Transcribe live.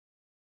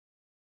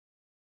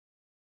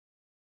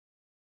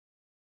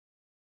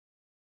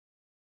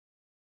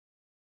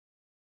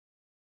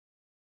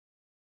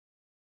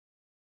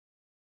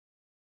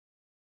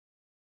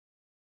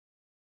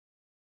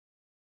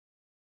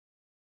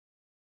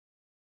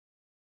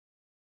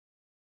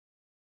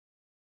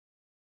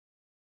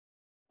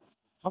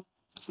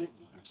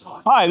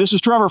Hi, this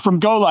is Trevor from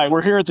Golight.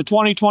 We're here at the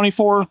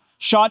 2024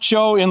 SHOT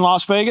Show in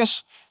Las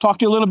Vegas. Talk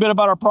to you a little bit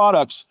about our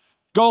products.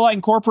 Golight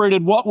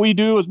Incorporated, what we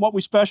do is what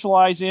we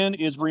specialize in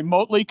is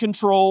remotely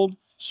controlled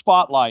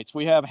spotlights.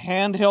 We have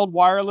handheld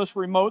wireless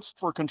remotes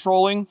for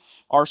controlling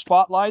our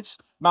spotlights.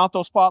 Mount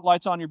those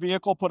spotlights on your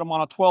vehicle, put them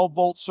on a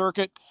 12-volt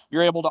circuit.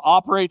 You're able to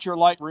operate your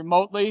light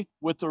remotely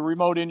with the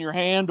remote in your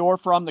hand or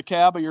from the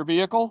cab of your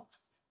vehicle.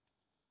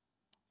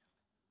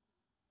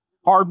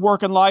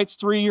 Hard-working lights,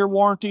 3-year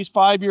warranties,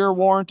 5-year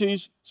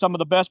warranties, some of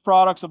the best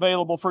products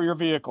available for your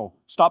vehicle.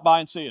 Stop by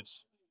and see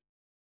us.